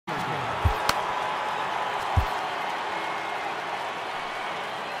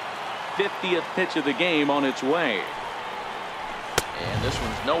50th pitch of the game on its way. And this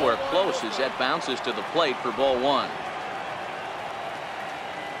one's nowhere close as that bounces to the plate for ball one.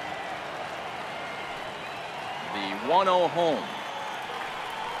 The 1-0 home.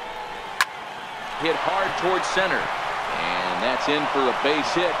 Hit hard towards center. And that's in for a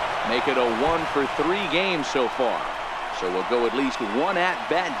base hit. Make it a 1-for-3 game so far. So we'll go at least one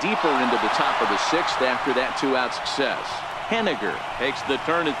at-bat deeper into the top of the sixth after that two-out success. Haniger takes the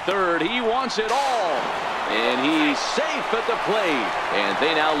turn at third. He wants it all. And he's safe at the plate. And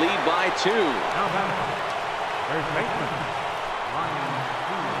they now lead by 2.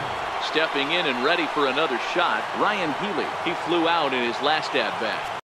 Stepping in and ready for another shot, Ryan Healy. He flew out in his last at-bat.